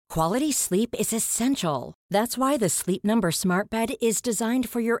Quality sleep is essential. That's why the Sleep Number Smart Bed is designed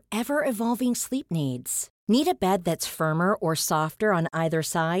for your ever-evolving sleep needs. Need a bed that's firmer or softer on either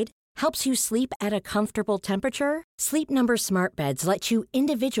side? Helps you sleep at a comfortable temperature? Sleep Number Smart Beds let you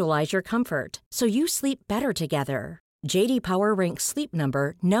individualize your comfort, so you sleep better together. JD Power ranks Sleep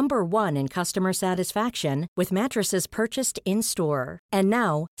Number #1 in customer satisfaction with mattresses purchased in-store. And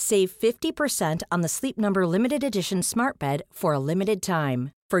now, save 50% on the Sleep Number Limited Edition Smart Bed for a limited time.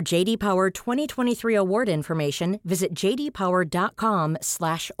 For JD Power 2023 award information, visit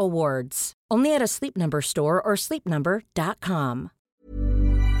jdpower.com/awards. Only at a Sleep Number store or sleepnumber.com.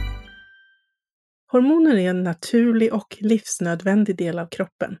 Hormoner är en naturlig och livsnödvändig del av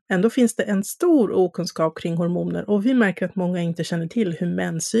kroppen. Ändå finns det en stor okunskap kring hormoner och vi märker att många inte känner till hur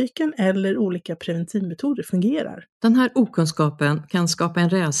menscykeln eller olika preventivmetoder fungerar. Den här okunskapen kan skapa en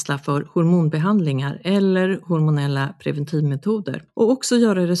rädsla för hormonbehandlingar eller hormonella preventivmetoder och också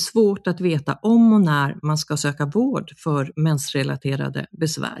göra det svårt att veta om och när man ska söka vård för mensrelaterade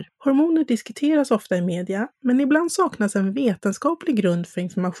besvär. Hormoner diskuteras ofta i media, men ibland saknas en vetenskaplig grund för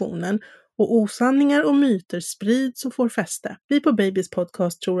informationen och osanningar och myter sprids och får fäste. Vi på Babys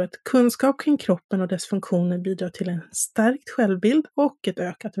podcast tror att kunskap kring kroppen och dess funktioner bidrar till en stärkt självbild och ett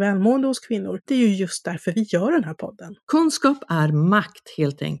ökat välmående hos kvinnor. Det är ju just därför vi gör den här podden. Kunskap är makt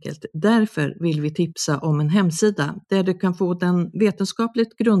helt enkelt. Därför vill vi tipsa om en hemsida där du kan få den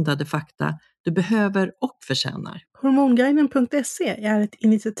vetenskapligt grundade fakta du behöver och förtjänar. Hormonguiden.se är ett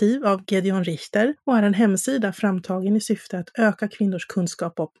initiativ av Gedeon Richter och är en hemsida framtagen i syfte att öka kvinnors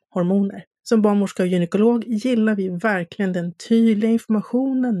kunskap om hormoner. Som barnmorska och gynekolog gillar vi verkligen den tydliga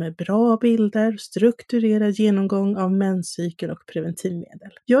informationen med bra bilder, strukturerad genomgång av menscykel och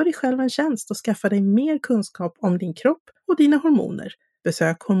preventivmedel. Gör dig själv en tjänst och skaffa dig mer kunskap om din kropp och dina hormoner.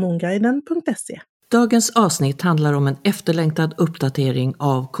 Besök hormonguiden.se. Dagens avsnitt handlar om en efterlängtad uppdatering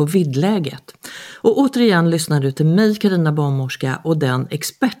av covid-läget. Och återigen lyssnar du till mig, Carina barnmorska, och den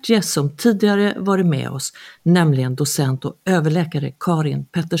expertgäst som tidigare varit med oss, nämligen docent och överläkare Karin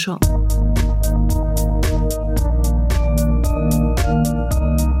Pettersson.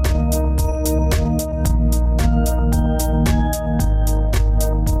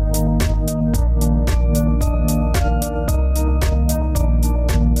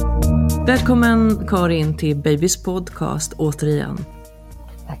 Välkommen Karin till Babys podcast återigen.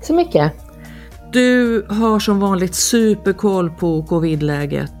 Tack så mycket. Du har som vanligt superkoll på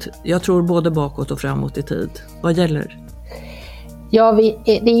covid-läget. Jag tror både bakåt och framåt i tid. Vad gäller? Ja,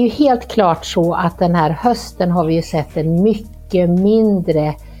 det är ju helt klart så att den här hösten har vi ju sett en mycket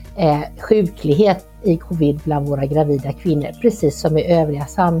mindre sjuklighet i covid bland våra gravida kvinnor, precis som i övriga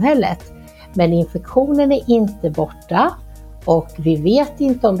samhället. Men infektionen är inte borta. Och vi vet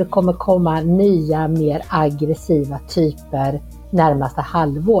inte om det kommer komma nya, mer aggressiva typer närmaste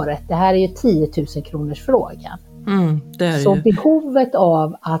halvåret. Det här är ju 10 000 kronors frågan. Så behovet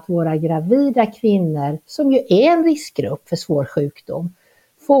av att våra gravida kvinnor, som ju är en riskgrupp för svår sjukdom,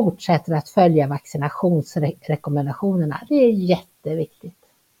 fortsätter att följa vaccinationsrekommendationerna, det är jätteviktigt.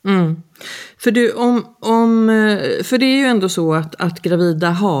 För det är ju ändå så att gravida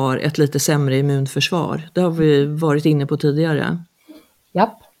har ett lite sämre immunförsvar. Det har vi varit inne på tidigare.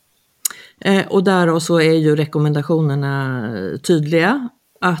 Japp. Och där så är ju rekommendationerna tydliga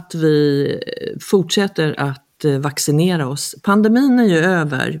att vi fortsätter att vaccinera oss. Pandemin är ju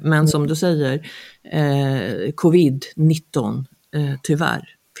över, men som du säger, covid-19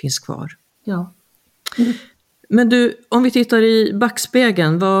 tyvärr finns kvar. Ja. Men du, om vi tittar i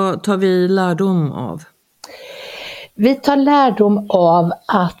backspegeln, vad tar vi lärdom av? Vi tar lärdom av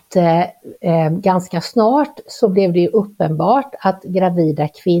att ganska snart så blev det ju uppenbart att gravida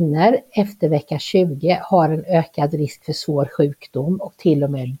kvinnor efter vecka 20 har en ökad risk för svår sjukdom och till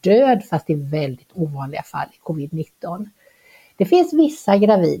och med död, fast i väldigt ovanliga fall i covid-19. Det finns vissa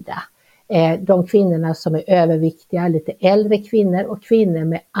gravida, de kvinnorna som är överviktiga, lite äldre kvinnor och kvinnor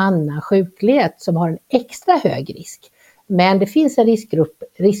med annan sjuklighet som har en extra hög risk. Men det finns en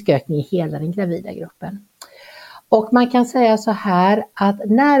riskökning i hela den gravida gruppen. Och man kan säga så här att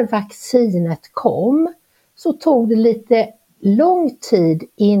när vaccinet kom så tog det lite lång tid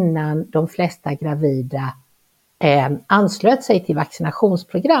innan de flesta gravida anslöt sig till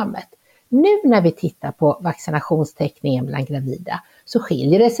vaccinationsprogrammet. Nu när vi tittar på vaccinationstäckningen bland gravida så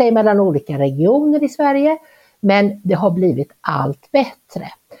skiljer det sig mellan olika regioner i Sverige, men det har blivit allt bättre.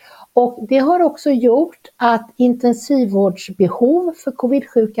 Och det har också gjort att intensivvårdsbehov för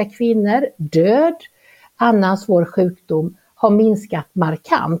covid-sjuka kvinnor, död, annan svår sjukdom har minskat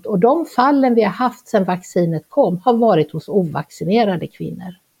markant. Och de fallen vi har haft sedan vaccinet kom har varit hos ovaccinerade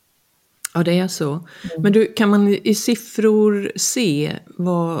kvinnor. Ja, det är så. Men kan man i siffror se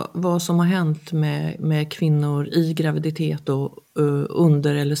vad som har hänt med kvinnor i graviditet och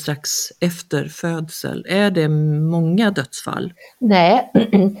under eller strax efter födsel? Är det många dödsfall? Nej,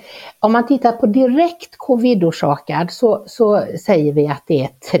 om man tittar på direkt covid-orsakad så säger vi att det är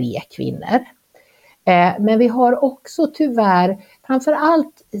 3 kvinnor. Men vi har också tyvärr,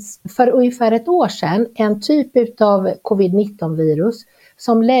 framförallt för ungefär ett år sedan, en typ av covid-19-virus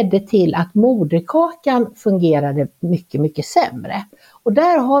som ledde till att moderkakan fungerade mycket, mycket sämre. Och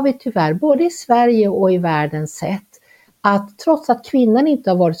där har vi tyvärr både i Sverige och i världen sett att trots att kvinnan inte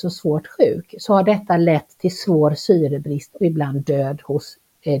har varit så svårt sjuk så har detta lett till svår syrebrist och ibland död hos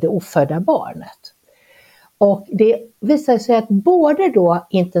det ofödda barnet. Och det visar sig att både då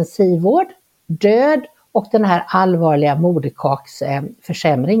intensivvård, död och den här allvarliga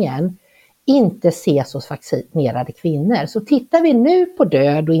moderkaksförsämringen inte ses hos vaccinerade kvinnor. Så tittar vi nu på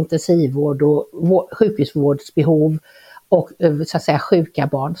död och intensivvård och sjukhusvårdsbehov och så att säga sjuka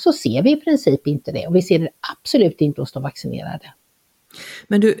barn så ser vi i princip inte det. Och vi ser det absolut inte hos de vaccinerade.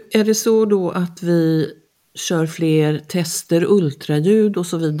 Men är det så då att vi kör fler tester, ultraljud och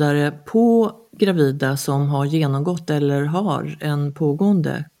så vidare på gravida som har genomgått eller har en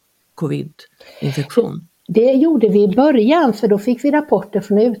pågående covid-infektion? Det gjorde vi i början, för då fick vi rapporter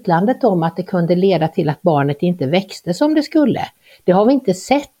från utlandet om att det kunde leda till att barnet inte växte som det skulle. Det har vi inte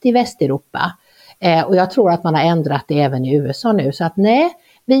sett i Västeuropa och jag tror att man har ändrat det även i USA nu. Så att nej,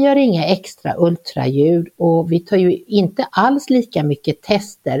 vi gör inga extra ultraljud och vi tar ju inte alls lika mycket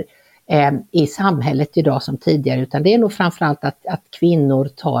tester i samhället idag som tidigare, utan det är nog framförallt att kvinnor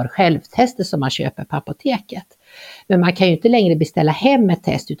tar självtester som man köper på apoteket. Men man kan ju inte längre beställa hem ett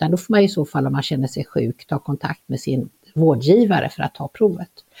test, utan då får man i så fall, om man känner sig sjuk, ta kontakt med sin vårdgivare för att ta provet.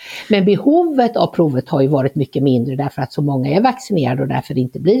 Men behovet av provet har ju varit mycket mindre därför att så många är vaccinerade och därför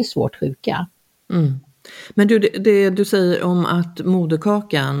inte blir svårt sjuka. Mm. Men det du säger om att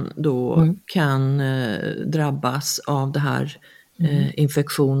moderkakan då kan drabbas av det här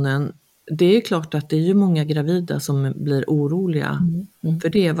infektionen, det är klart att det är ju många gravida som blir oroliga för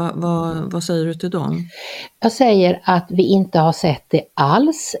det. Vad säger du till dem? Jag säger att vi inte har sett det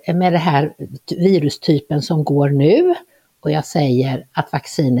alls med det här virustypen som går nu. Och jag säger att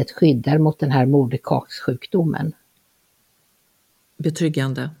vaccinet skyddar mot den här moderkakssjukdomen.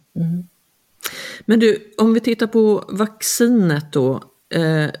 Betryggande. Men du, om vi tittar på vaccinet då.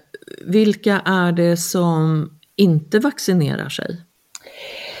 Vilka är det som inte vaccinerar sig?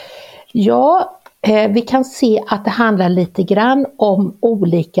 Ja, vi kan se att det handlar lite grann om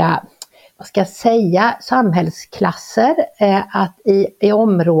olika, vad ska jag säga, samhällsklasser. Att i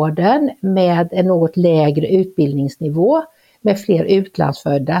områden med en något lägre utbildningsnivå med fler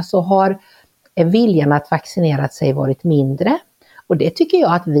utlandsfödda så har viljan att vaccinera sig varit mindre. Och det tycker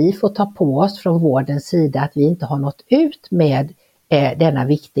jag att vi får ta på oss från vårdens sida, att vi inte har nått ut med denna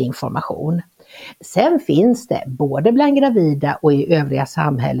viktiga information. Sen finns det både bland gravida och i övriga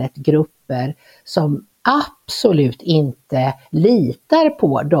samhället grupper som absolut inte litar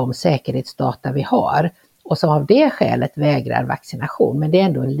på de säkerhetsdata vi har och som av det skälet vägrar vaccination, men det är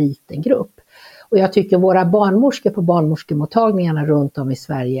ändå en liten grupp. Och jag tycker våra barnmorskor på barnmorskemottagningarna runt om i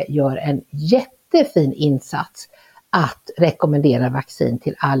Sverige gör en jättefin insats att rekommendera vaccin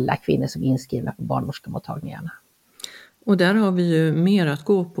till alla kvinnor som är inskrivna på barnmorskemottagningarna. Och där har vi ju mer att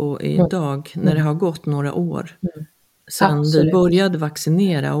gå på idag när det har gått några år sedan vi började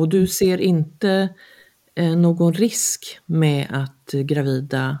vaccinera. Och du ser inte någon risk med att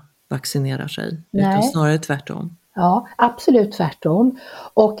gravida vaccinerar sig, utan snarare tvärtom. Ja, absolut tvärtom.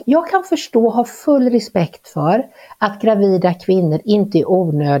 Och jag kan förstå och ha full respekt för att gravida kvinnor inte i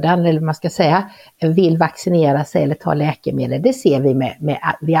onödan, eller man ska säga, vill vaccinera sig eller ta läkemedel. Det ser vi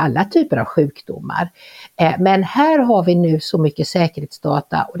vid alla typer av sjukdomar. Men här har vi nu så mycket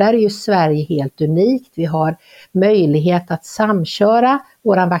säkerhetsdata och där är ju Sverige helt unikt. Vi har möjlighet att samköra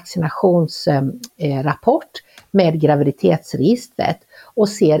vår vaccinationsrapport med graviditetsregistret och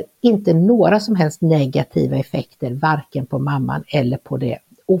ser inte några som helst negativa effekter varken på mamman eller på det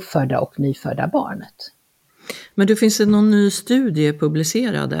ofödda och nyfödda barnet. Men det finns någon ny studie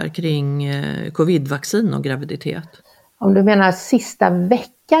publicerad där kring covid-vaccin och graviditet? Om du menar sista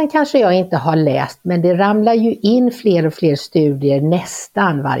veckan kanske jag inte har läst, men det ramlar ju in fler och fler studier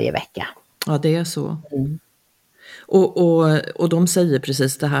nästan varje vecka. Ja, det är så. Och de säger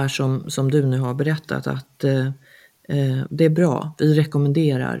precis det här som du nu har berättat, att det är bra. Vi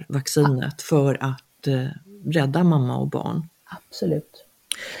rekommenderar vaccinet för att rädda mamma och barn. Absolut.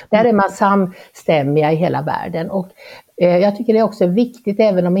 Där är man samstämmiga i hela världen. Och jag tycker det är också viktigt,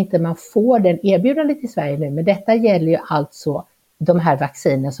 även om inte man får den erbjudandet i Sverige nu. Men detta gäller ju alltså de här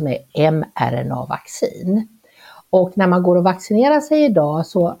vaccinen som är mRNA-vaccin. Och när man går och vaccinerar sig idag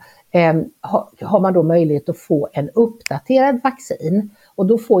så har man då möjlighet att få en uppdaterad vaccin. Och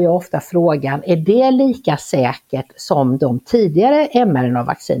då får jag ofta frågan, är det lika säkert som de tidigare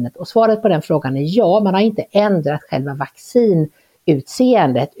mRNA-vaccinet? Och svaret på den frågan är ja, man har inte ändrat själva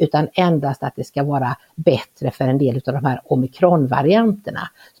vaccinutseendet utan endast att det ska vara bättre för en del av de här omikronvarianterna.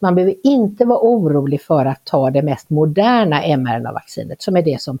 Så man behöver inte vara orolig för att ta det mest moderna mRNA-vaccinet som är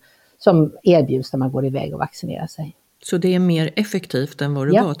det som erbjuds när man går iväg och vaccinerar sig. Så det är mer effektivt än vad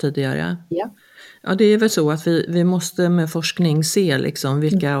det var tidigare? Ja. Ja, det är väl så att vi måste med forskning se liksom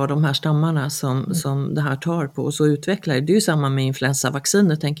vilka av de här stammarna som det här tar på och så utvecklar det. Det är ju samma med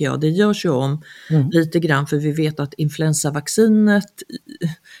influensavaccinet tänker jag. Det görs ju om lite grann för vi vet att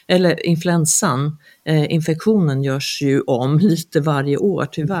infektionen görs ju om lite varje år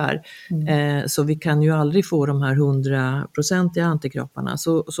tyvärr. Så vi kan ju aldrig få de här 100% antikropparna.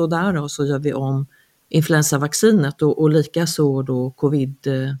 Så därav så gör vi om influensavaccinet och likaså då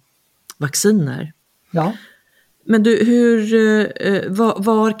covid-vacciner. Ja. Men du,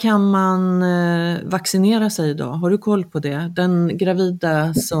 var kan man vaccinera sig idag? Har du koll på det? Den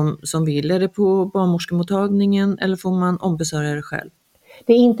gravida som vill, är det på barnmorskemottagningen eller får man ombesörja det själv?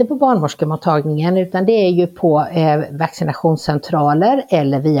 Det är inte på barnmorskemottagningen utan det är ju på vaccinationscentraler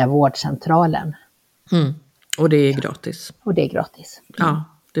eller via vårdcentralen. Och det är gratis? Och det är gratis. Ja.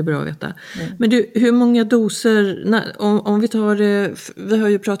 Det är bra att veta. Men du, hur många doser, om vi tar det, vi har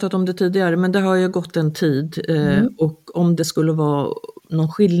ju pratat om det tidigare men det har ju gått en tid och om det skulle vara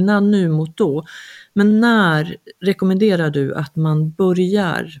någon skillnad nu mot då. Men när rekommenderar du att man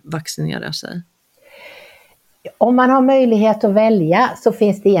börjar vaccinera sig? Om man har möjlighet att välja så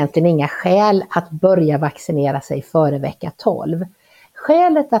finns det egentligen inga skäl att börja vaccinera sig före vecka 12.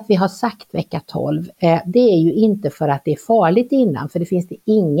 Skälet att vi har sagt vecka 12 det är ju inte för att det är farligt innan, för det finns det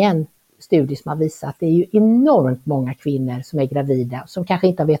ingen studie som har visat. Det är ju enormt många kvinnor som är gravida som kanske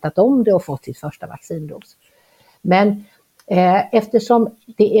inte har vetat om det och fått sitt första vaccindos. Men eftersom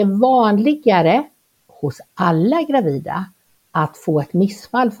det är vanligare hos alla gravida att få ett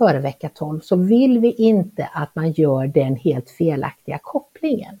missfall före vecka 12 så vill vi inte att man gör den helt felaktiga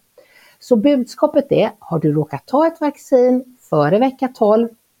kopplingen. Så budskapet är, har du råkat ta ett vaccin före vecka 12,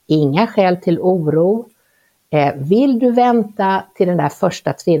 inga skäl till oro. Vill du vänta till den där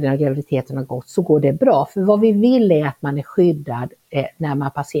första tredjedelen av graviditeten har gått så går det bra. För vad vi vill är att man är skyddad när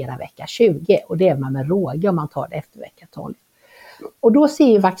man passerar vecka 20 och det är man med råge om man tar det efter vecka 12. Och då ser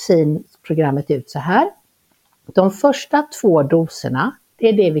ju vaccinprogrammet ut så här. De första 2 doserna, det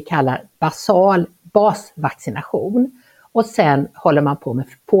är det vi kallar basvaccination. Och sen håller man på med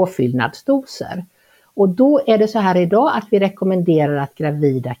påfyllnadsdoser. Och då är det så här idag att vi rekommenderar att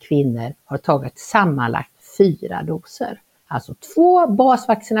gravida kvinnor har tagit sammanlagt 4 doser. Alltså 2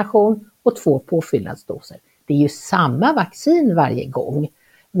 basvaccination och 2 påfyllnadsdoser. Det är ju samma vaccin varje gång,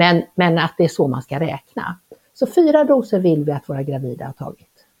 men att det är så man ska räkna. Så 4 doser vill vi att våra gravida har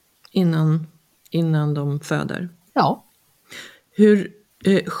tagit. Innan de föder? Ja. Hur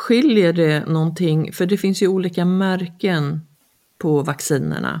skiljer det någonting? För det finns ju olika märken på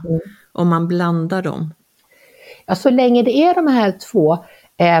vaccinerna. Om man blandar dem. Ja, så länge det är de här 2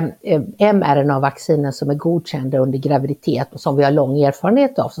 mRNA-vaccinen som är godkända under graviditet och som vi har lång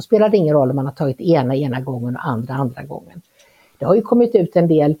erfarenhet av så spelar det ingen roll om man har tagit ena gången och andra gången. Det har ju kommit ut en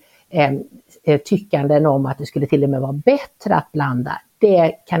del tyckanden om att det skulle till och med vara bättre att blanda.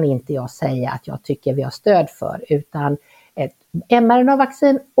 Det kan inte jag säga att jag tycker vi har stöd för, utan ett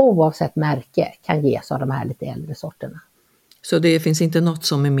mRNA-vaccin oavsett märke kan ges av de här lite äldre sorterna. Så det finns inte något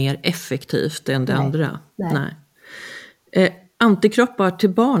som är mer effektivt än det andra? Nej. Antikroppar till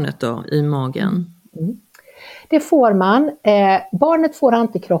barnet då i magen? Det får man. Barnet får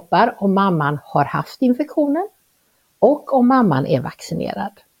antikroppar om mamman har haft infektionen och om mamman är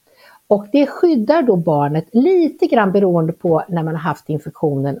vaccinerad. Och det skyddar då barnet lite grann beroende på när man har haft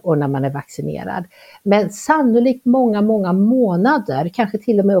infektionen och när man är vaccinerad. Men sannolikt många månader, kanske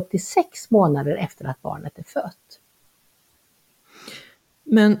till och med upp till 6 månader efter att barnet är fött.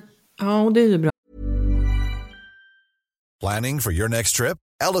 Men ja, det är ju bra. Planning for your next trip?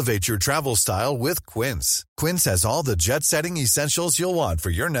 Elevate your travel style with Quince. Quince has all the jet-setting essentials you'll want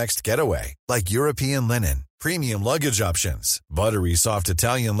for your next getaway, like European linen, premium luggage options, buttery soft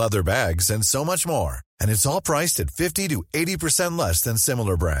Italian leather bags, and so much more. And it's all priced at 50 to 80% less than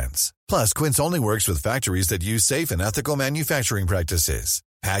similar brands. Plus, Quince only works with factories that use safe and ethical manufacturing practices.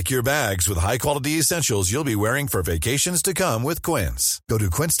 Pack your bags with high-quality essentials you'll be wearing for vacations to come with Quince. Go to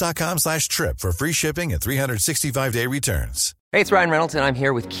quince.com/trip for free shipping and 365-day returns. Hey, it's Ryan Reynolds, and I'm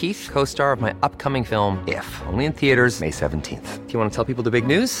here with Keith, co-star of my upcoming film, If, only in theaters May 17th. Do you want to tell people the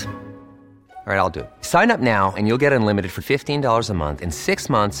big news? All right, I'll do it. Sign up now and you'll get unlimited for $15 a month and 6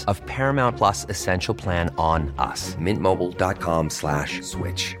 months of Paramount Plus Essential Plan on us.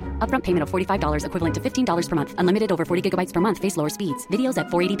 MintMobile.com/switch. Upfront payment of $45 equivalent to $15 per month. Unlimited over 40 gigabytes per month. Face lower speeds. Videos at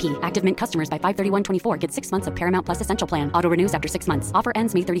 480p. Active Mint customers by 531.24 get 6 months of Paramount Plus Essential Plan. Auto renews after 6 months. Offer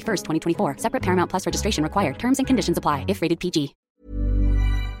ends May 31st, 2024. Separate Paramount Plus registration required. Terms and conditions apply if rated PG.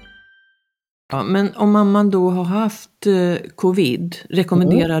 Ja, men om mamman då har haft covid,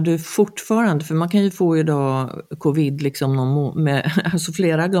 rekommenderar du fortfarande, för man kan ju få idag covid liksom alltså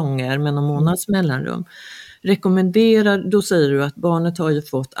flera gånger med någon månads mellanrum. Då säger du att barnet har ju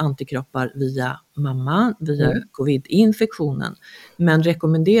fått antikroppar via mamma, via covid-infektionen. Men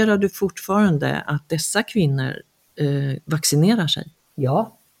rekommenderar du fortfarande att dessa kvinnor vaccinerar sig?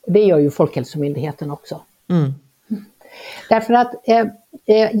 Ja, det gör ju Folkhälsomyndigheten också. Mm. Därför att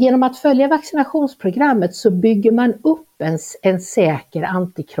genom att följa vaccinationsprogrammet så bygger man upp en säker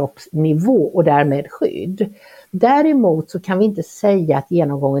antikroppsnivå och därmed skydd. Däremot så kan vi inte säga att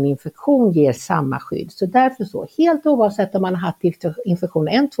genomgången infektion ger samma skydd. Så därför så, helt oavsett om man har haft infektion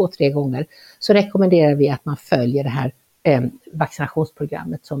 1, 2, 3 gånger, så rekommenderar vi att man följer det här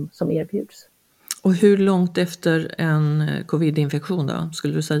vaccinationsprogrammet som erbjuds. Och hur långt efter en covid-infektion då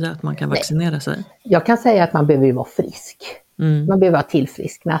skulle du säga att man kan vaccinera sig? Jag kan säga att man behöver ju vara frisk. Man behöver vara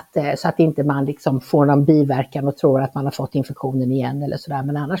tillfrisknat så att inte man liksom får någon biverkan och tror att man har fått infektionen igen eller sådär.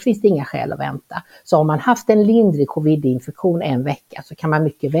 Men annars finns det inga skäl att vänta. Så om man haft en lindrig covid-infektion en vecka så kan man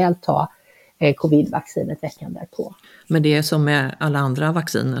mycket väl ta covid-vaccinet veckan därpå. Men det är som med alla andra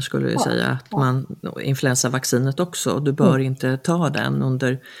vacciner skulle jag säga, att influensavaccinet också, du bör inte ta den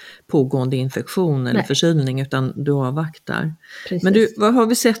under pågående infektion eller förkylning, utan du avvaktar. Precis. Men vad har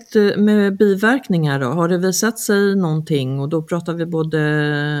vi sett med biverkningar då? Har det visat sig någonting? Och då pratar vi både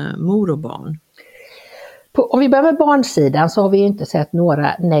mor och barn. Om vi börjar med barnsidan så har vi ju inte sett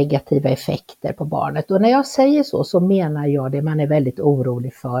några negativa effekter på barnet. Och när jag säger så menar jag det man är väldigt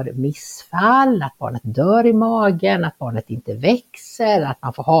orolig för: missfall, att barnet dör i magen, att barnet inte växer, att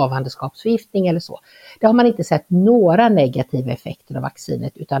man får havandeskapsförgiftning eller så. Det har man inte sett några negativa effekter av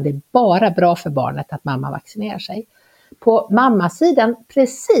vaccinet, utan det är bara bra för barnet att mamma vaccinerar sig. På mammasidan,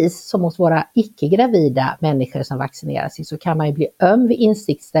 precis som hos våra icke-gravida människor som vaccinerar sig, så kan man ju bli öm vid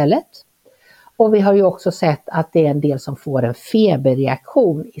instickstället. Och vi har ju också sett att det är en del som får en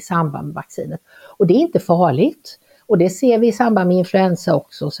feberreaktion i samband med vaccinet. Och det är inte farligt. Och det ser vi i samband med influensa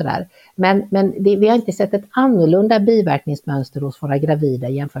också. Och sådär. Men vi har inte sett ett annorlunda biverkningsmönster hos våra gravida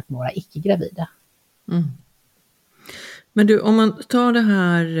jämfört med våra icke-gravida. Mm. Men du, om man tar det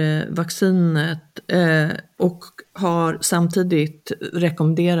här vaccinet och har samtidigt,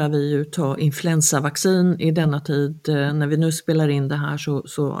 rekommenderar vi ju ta influensavaccin i denna tid. När vi nu spelar in det här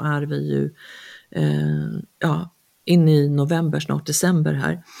så är vi ju inne i november, snart december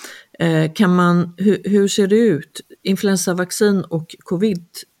här. Hur ser det ut? Influensavaccin och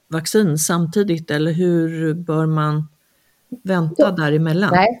covid-vaccin samtidigt, eller hur bör man vänta däremellan?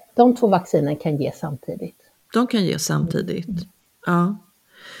 Nej, de 2 vaccinen kan ge samtidigt. De kan ge samtidigt. Ja.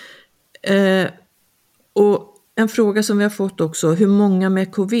 Och en fråga som vi har fått också, hur många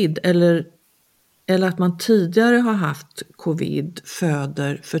med covid eller att man tidigare har haft covid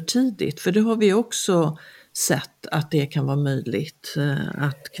föder för tidigt? För det har vi också sett att det kan vara möjligt,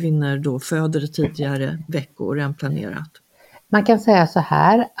 att kvinnor då föder tidigare veckor än planerat. Man kan säga så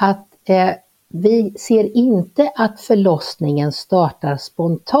här att vi ser inte att förlossningen startar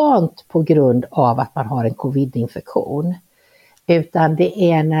spontant på grund av att man har en covid-infektion. Utan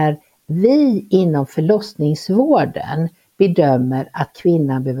det är när vi inom förlossningsvården bedömer att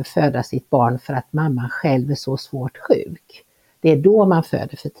kvinnan behöver föda sitt barn för att mamman själv är så svårt sjuk. Det är då man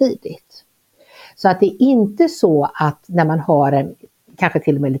föder för tidigt. Så att det är inte så att när man har en kanske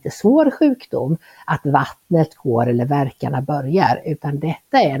till och med lite svår sjukdom, att vattnet går eller värkarna börjar, utan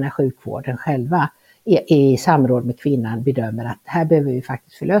detta är när sjukvården själva i samråd med kvinnan bedömer att här behöver vi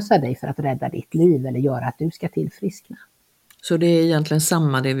faktiskt förlösa dig för att rädda ditt liv eller göra att du ska tillfriskna. Så det är egentligen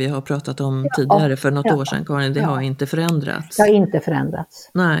samma det vi har pratat om tidigare för något år sedan, Karin, det har inte förändrats? Det har inte förändrats.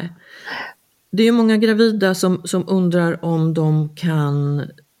 Nej. Det är många gravida som undrar om de kan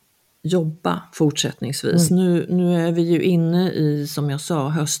jobba fortsättningsvis. Nu är vi ju inne i, som jag sa,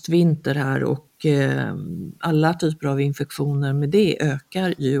 höstvinter här och alla typer av infektioner med det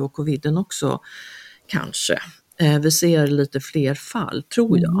ökar ju, och coviden också kanske. Vi ser lite fler fall,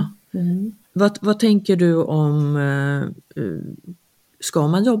 tror jag. Vad tänker du om, ska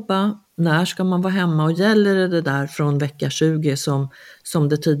man jobba? När ska man vara hemma? Och gäller det där från vecka 20 som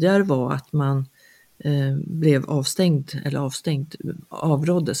det tidigare var, att man blev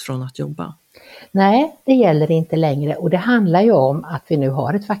avråddes från att jobba. Nej, det gäller inte längre och det handlar ju om att vi nu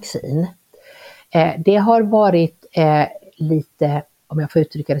har ett vaccin. Det har varit lite, om jag får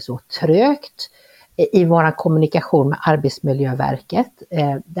uttrycka det så, trögt i vår kommunikation med Arbetsmiljöverket.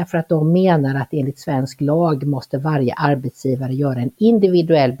 Därför att de menar att enligt svensk lag måste varje arbetsgivare göra en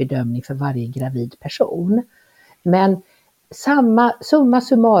individuell bedömning för varje gravid person. Men summa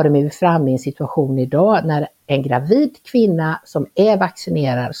summarum är vi framme i en situation idag när en gravid kvinna som är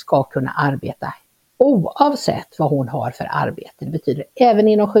vaccinerad ska kunna arbeta oavsett vad hon har för arbete. Det betyder även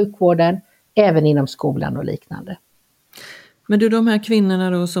inom sjukvården, även inom skolan och liknande. Men du, de här kvinnorna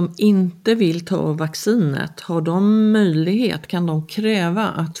då som inte vill ta vaccinet, har de möjlighet, kan de kräva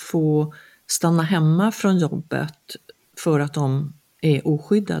att få stanna hemma från jobbet för att de är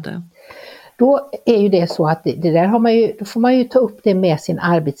oskyddade? Då är ju det så att det där då får man ju ta upp det med sin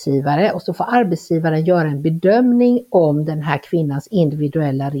arbetsgivare och så får arbetsgivaren göra en bedömning om den här kvinnans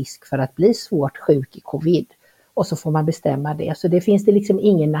individuella risk för att bli svårt sjuk i covid. Och så får man bestämma det. Så det finns det liksom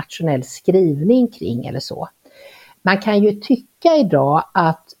ingen nationell skrivning kring eller så. Man kan ju tycka idag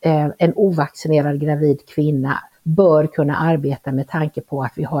att en ovaccinerad gravid kvinna bör kunna arbeta med tanke på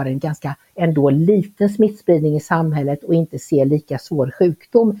att vi har en ganska ändå liten smittspridning i samhället och inte ser lika svår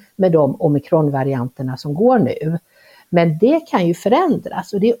sjukdom med de omikronvarianterna som går nu. Men det kan ju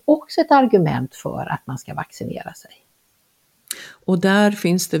förändras och det är också ett argument för att man ska vaccinera sig. Och där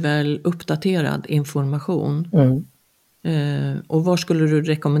finns det väl uppdaterad information? Och var skulle du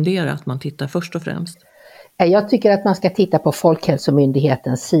rekommendera att man tittar först och främst? Jag tycker att man ska titta på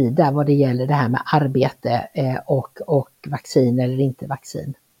Folkhälsomyndighetens sida vad det gäller det här med arbete och vaccin eller inte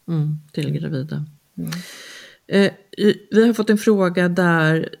vaccin. Till gravida. Vi har fått en fråga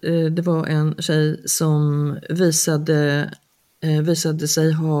där det var en tjej som visade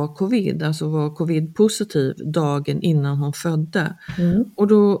sig ha covid, alltså var covid-positiv dagen innan hon födde. Och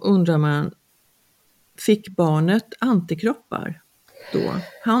då undrar man, fick barnet antikroppar då?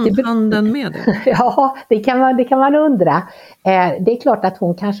 Han den med det? Ja, det kan man undra. Det är klart att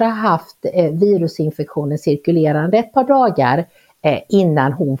hon kanske har haft virusinfektionen cirkulerande ett par dagar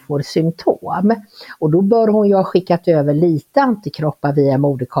innan hon får symptom. Och då bör hon ju ha skickat över lite antikroppar via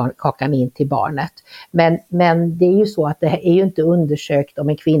moderkakan in till barnet. Men det är ju så att det är ju inte undersökt om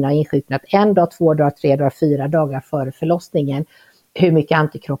en kvinna har insjuknat 1 dag, 2 dagar, 3 dagar, 4 dagar före förlossningen hur mycket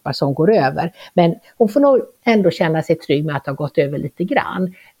antikroppar som går över. Men hon får nog ändå känna sig trygg med att ha gått över lite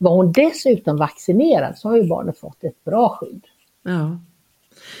grann. Var hon dessutom vaccinerad så har ju barnet fått ett bra skydd.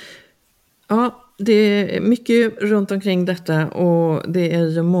 Ja, det är mycket runt omkring detta och det är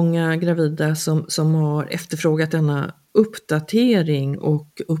ju många gravida som har efterfrågat denna uppdatering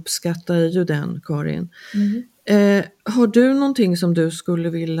och uppskattar ju den, Karin. Har du någonting som du skulle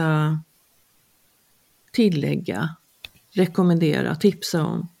vilja tillägga, rekommendera, tipsa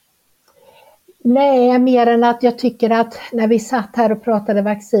om? Nej, mer än att jag tycker att när vi satt här och pratade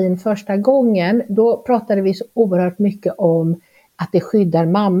vaccin första gången, då pratade vi så oerhört mycket om att det skyddar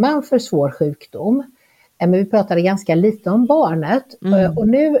mamman för svår sjukdom. Men vi pratade ganska lite om barnet. Och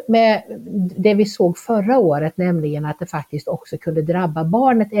nu med det vi såg förra året, nämligen att det faktiskt också kunde drabba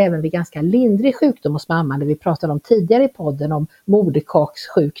barnet även vid ganska lindrig sjukdom hos mamman, det vi pratade om tidigare i podden om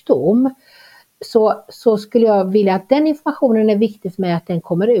moderkakssjukdom. Så skulle jag vilja att den informationen är viktig för mig att den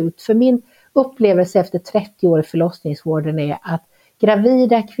kommer ut. För min upplevelse efter 30 år i förlossningsvården är att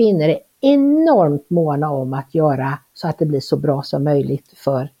gravida kvinnor är enormt måna om att göra så att det blir så bra som möjligt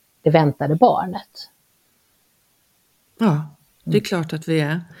för det väntade barnet. Ja, det är klart att vi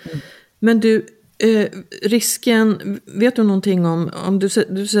är. Men du, risken, vet du någonting om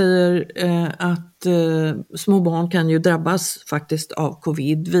du säger att små barn kan ju drabbas faktiskt av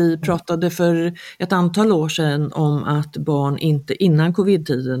covid. Vi pratade för ett antal år sedan om att barn inte innan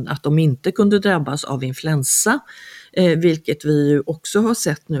covid-tiden, att de inte kunde drabbas av influensa, vilket vi ju också har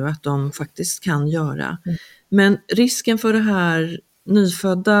sett nu att de faktiskt kan göra. Men risken för det här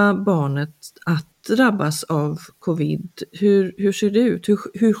nyfödda barnet att drabbas av covid, hur ser det ut?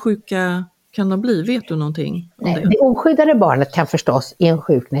 Hur sjuka kan de bli? Vet du någonting om det? Det oskyddade barnet kan förstås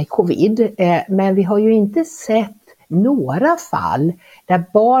insjukna i covid, men vi har ju inte sett några fall där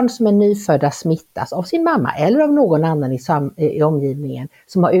barn som är nyfödda smittas av sin mamma eller av någon annan i omgivningen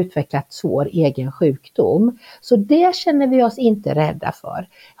som har utvecklat svår egen sjukdom. Så det känner vi oss inte rädda för.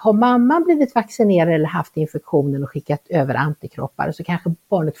 Har mamman blivit vaccinerad eller haft infektionen och skickat över antikroppar så kanske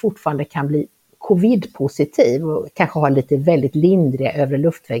barnet fortfarande kan bli covid-positiv och kanske ha lite väldigt lindriga övre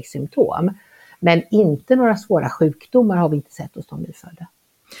luftvägssymptom. Men inte några svåra sjukdomar har vi inte sett hos de nyfödda.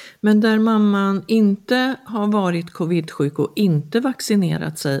 Men där mamman inte har varit covidsjuk och inte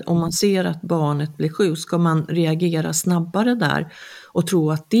vaccinerat sig, om man ser att barnet blir sjuk, ska man reagera snabbare där och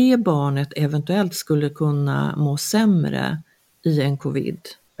tro att det barnet eventuellt skulle kunna må sämre i en covid?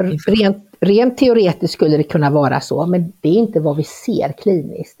 Rent teoretiskt skulle det kunna vara så, men det är inte vad vi ser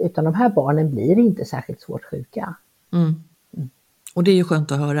kliniskt, utan de här barnen blir inte särskilt svårt sjuka. Och det är ju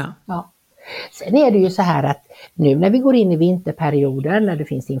skönt att höra. Ja. Sen är det ju så här att nu när vi går in i vinterperioden, när det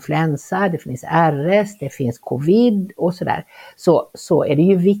finns influensa, det finns RS, det finns covid och sådär, så är det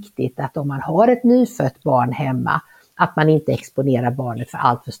ju viktigt att om man har ett nyfött barn hemma, att man inte exponerar barnet för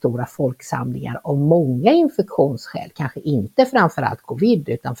allt för stora folksamlingar av många infektionsskäl, kanske inte framförallt covid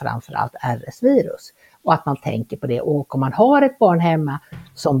utan framförallt RS-virus. Och att man tänker på det, och om man har ett barn hemma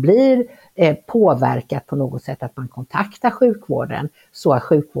som blir påverkat på något sätt, att man kontaktar sjukvården så att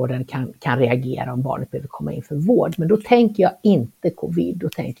sjukvården kan reagera om barnet behöver komma in för vård. Men då tänker jag inte covid, då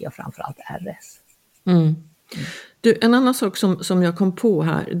tänker jag framförallt RS. Du, en annan sak som jag kom på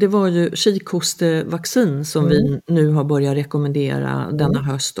här, det var ju kikhostevaccin som vi nu har börjat rekommendera denna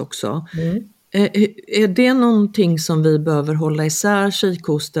höst också. Är det någonting som vi behöver hålla isär,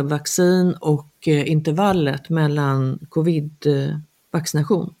 kikhostevaccin och intervallet mellan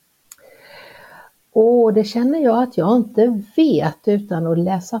covid-vaccination? Det känner jag att jag inte vet utan att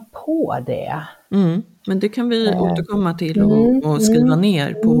läsa på det. Men det kan vi återkomma till och skriva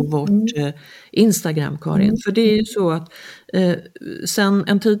ner på vårt Instagram, Karin. För det är ju så att sen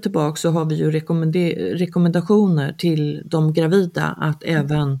en tid tillbaka så har vi ju rekommendationer till de gravida att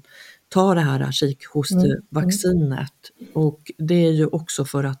även ta det här kikhostevaccinet. Och det är ju också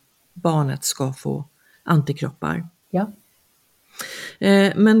för att barnet ska få antikroppar. Ja.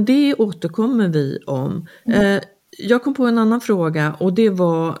 Men det återkommer vi om. Jag kom på en annan fråga, och det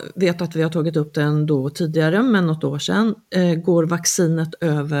var, vet att vi har tagit upp den då tidigare, men något år sedan. Går vaccinet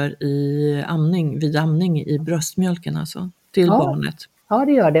över i amning, vid amning i bröstmjölken alltså, till barnet? Ja,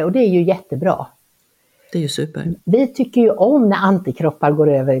 det gör det, och det är ju jättebra. Det är ju super. Vi tycker ju om när antikroppar går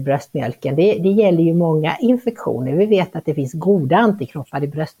över i bröstmjölken. Det gäller ju många infektioner. Vi vet att det finns goda antikroppar i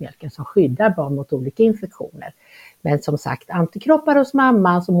bröstmjölken som skyddar barn mot olika infektioner. Men som sagt, antikroppar hos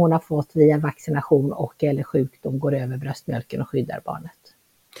mamman som hon har fått via vaccination och eller sjukdom går över bröstmjölken och skyddar barnet.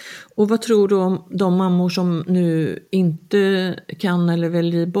 Och vad tror du om de mammor som nu inte kan eller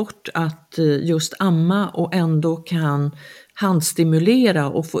väljer bort att just amma och ändå kan handstimulera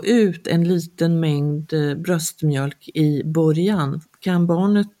och få ut en liten mängd bröstmjölk i början? Kan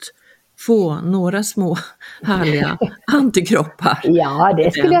barnet få några små härliga antikroppar? Ja,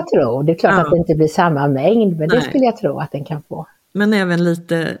 det skulle jag tro. Det är klart att det inte blir samma mängd, men det skulle jag tro att den kan få. Men även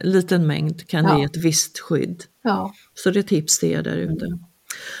liten mängd kan ge ett visst skydd. Ja. Så det är tips till er där ute.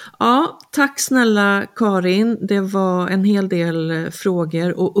 Ja, tack snälla Karin. Det var en hel del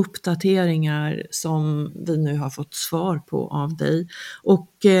frågor och uppdateringar som vi nu har fått svar på av dig. Och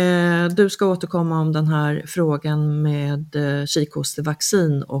du ska återkomma om den här frågan med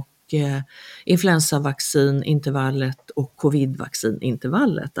kikhostevaccin och influensavaccinintervallet och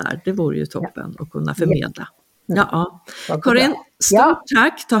covidvaccinintervallet där. Det vore ju toppen att kunna förmedla. Ja. Karin, stort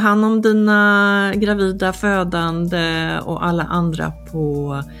tack. Ta hand om dina gravida, födande och alla andra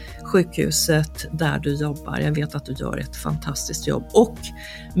på sjukhuset där du jobbar. Jag vet att du gör ett fantastiskt jobb. Och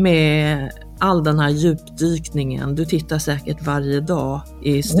med all den här djupdykningen, du tittar säkert varje dag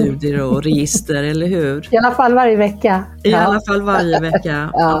i studier och register, eller hur? I alla fall varje vecka. I alla fall varje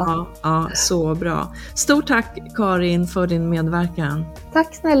vecka. Ja, så bra. Stort tack Karin för din medverkan.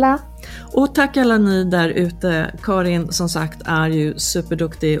 Tack snälla. Och tack alla ni där ute. Karin som sagt är ju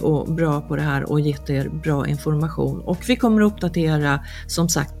superduktig och bra på det här och gett er bra information. Och vi kommer att uppdatera som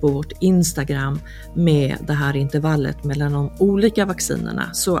sagt på vårt Instagram med det här intervallet mellan de olika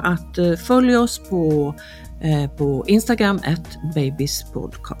vaccinerna. Så att följ oss på Instagram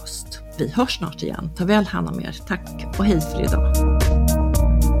 @babyspodcast. Vi hörs snart igen. Ta väl hand om er. Tack och hej för idag.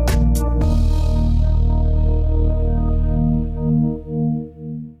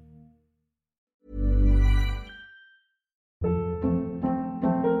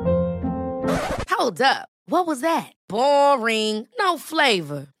 Hold up. What was that? Boring. No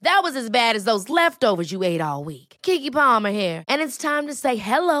flavor. That was as bad as those leftovers you ate all week. Keke Palmer here, and it's time to say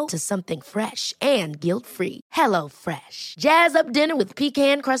hello to something fresh and guilt-free. Hello Fresh. Jazz up dinner with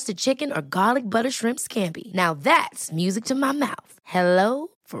pecan-crusted chicken or garlic butter shrimp scampi. Now that's music to my mouth. Hello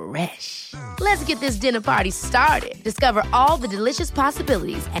Fresh. Let's get this dinner party started. Discover all the delicious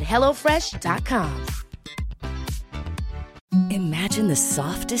possibilities at hellofresh.com. Imagine the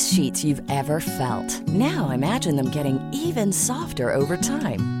softest sheets you've ever felt. Now imagine them getting even softer over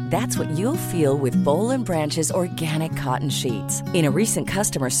time. That's what you'll feel with Boll & Branch's organic cotton sheets. In a recent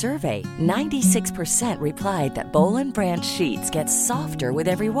customer survey, 96% replied that Boll & Branch sheets get softer with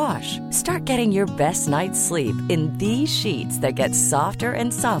every wash. Start getting your best night's sleep in these sheets that get softer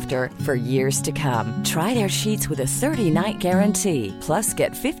and softer for years to come. Try their sheets with a 30-night guarantee. Plus,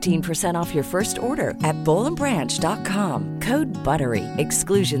 get 15% off your first order at bollandbranch.com. Code BUTTERY.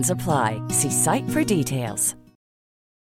 Exclusions apply. See site for details.